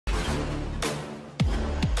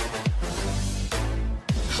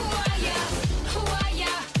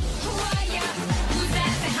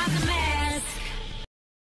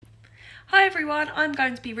Hi everyone, I'm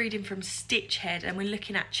going to be reading from Stitchhead and we're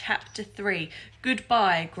looking at chapter 3,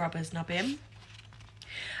 Goodbye Grubbers Nubbin.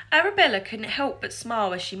 Arabella couldn't help but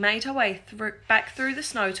smile as she made her way back through the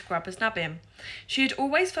snow to Grubbers Nubbin. She had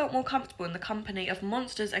always felt more comfortable in the company of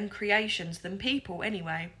monsters and creations than people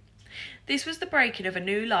anyway. This was the breaking of a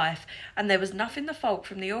new life, and there was nothing the folk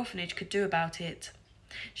from the orphanage could do about it.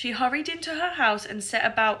 She hurried into her house and set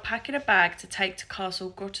about packing a bag to take to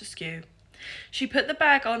Castle Grotesque. She put the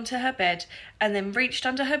bag onto her bed and then reached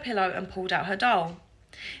under her pillow and pulled out her doll.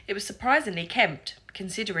 It was surprisingly kempt,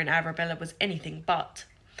 considering Arabella was anything but,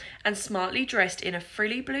 and smartly dressed in a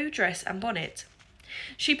frilly blue dress and bonnet.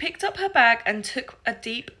 She picked up her bag and took a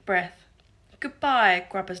deep breath. "Goodbye,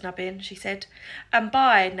 Grubbers Nubbin," she said, "and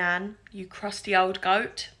bye, Nan, you crusty old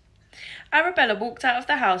goat." Arabella walked out of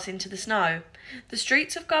the house into the snow. The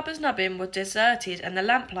streets of Grubbers Nubbin were deserted and the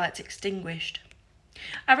lamplights extinguished.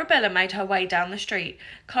 Arabella made her way down the street,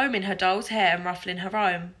 combing her doll's hair and ruffling her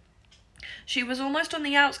own. She was almost on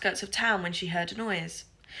the outskirts of town when she heard a noise.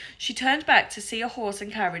 She turned back to see a horse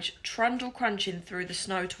and carriage trundle crunching through the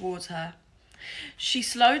snow towards her. She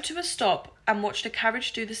slowed to a stop and watched a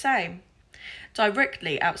carriage do the same,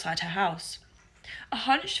 directly outside her house. A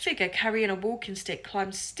hunched figure carrying a walking stick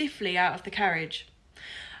climbed stiffly out of the carriage.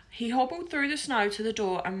 He hobbled through the snow to the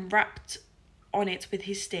door and rapped on it with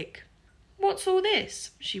his stick. "What's all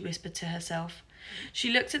this?" she whispered to herself. She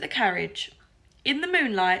looked at the carriage. In the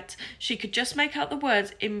moonlight, she could just make out the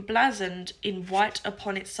words emblazoned in white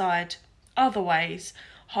upon its side. "Otherways,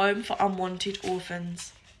 home for unwanted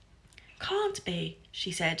orphans." "Can't be,"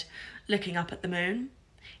 she said, looking up at the moon.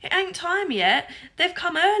 "It ain't time yet. They've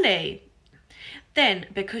come early." Then,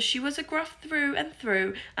 because she was a gruff through and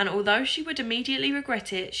through, and although she would immediately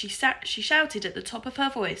regret it, she shouted at the top of her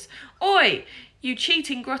voice, "Oi, you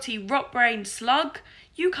cheating, grotty, rot-brained slug!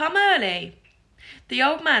 You come early!" The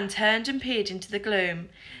old man turned and peered into the gloom.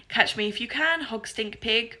 "Catch me if you can, hog-stink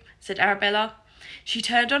pig," said Arabella. She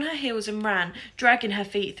turned on her heels and ran, dragging her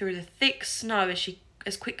feet through the thick snow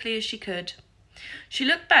as quickly as she could. She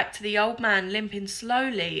looked back to the old man limping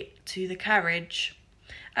slowly to the carriage.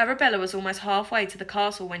 Arabella was almost halfway to the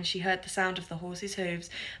castle when she heard the sound of the horse's hooves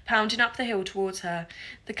pounding up the hill towards her.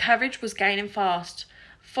 The carriage was gaining fast,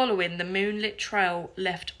 following the moonlit trail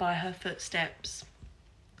left by her footsteps.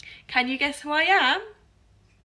 "Can you guess who I am?"